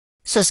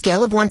So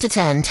scale of 1 to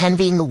 10, 10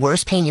 being the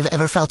worst pain you've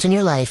ever felt in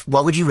your life,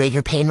 what would you rate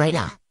your pain right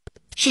now?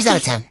 She's out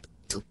of 10.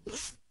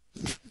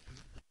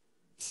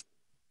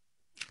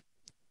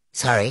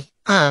 Sorry.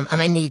 I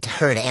might need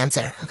her to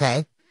answer,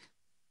 okay?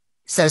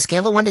 So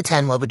scale of 1 to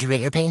 10, what would you rate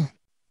your pain?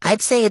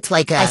 I'd say it's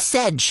like I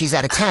said she's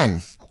out of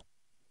 10.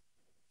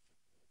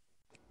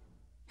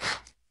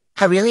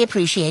 I really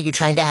appreciate you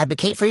trying to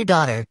advocate for your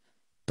daughter,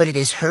 but it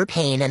is her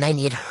pain and I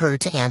need her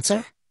to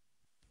answer.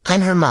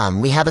 I'm her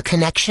mom. We have a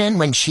connection.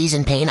 When she's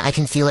in pain, I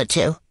can feel it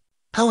too.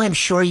 Oh, I'm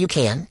sure you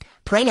can.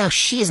 But right now,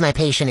 she is my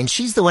patient and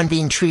she's the one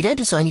being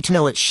treated, so I need to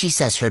know what she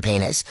says her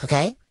pain is,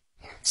 okay?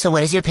 So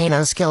what is your pain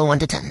on a scale of 1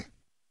 to 10?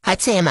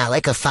 I'd say I'm at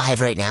like a 5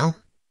 right now.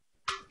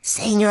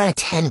 Saying you're at a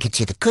 10 gets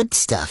you the good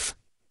stuff.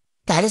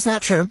 That is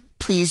not true.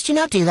 Please do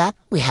not do that.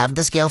 We have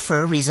the scale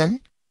for a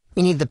reason.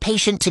 We need the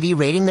patient to be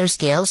rating their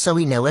scale so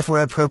we know if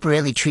we're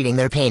appropriately treating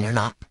their pain or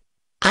not.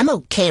 I'm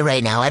okay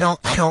right now. I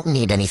don't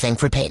need anything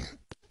for pain.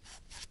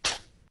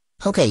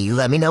 Okay, you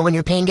let me know when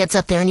your pain gets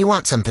up there and you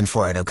want something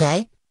for it,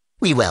 okay?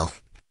 We will.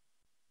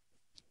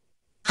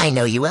 I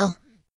know you will.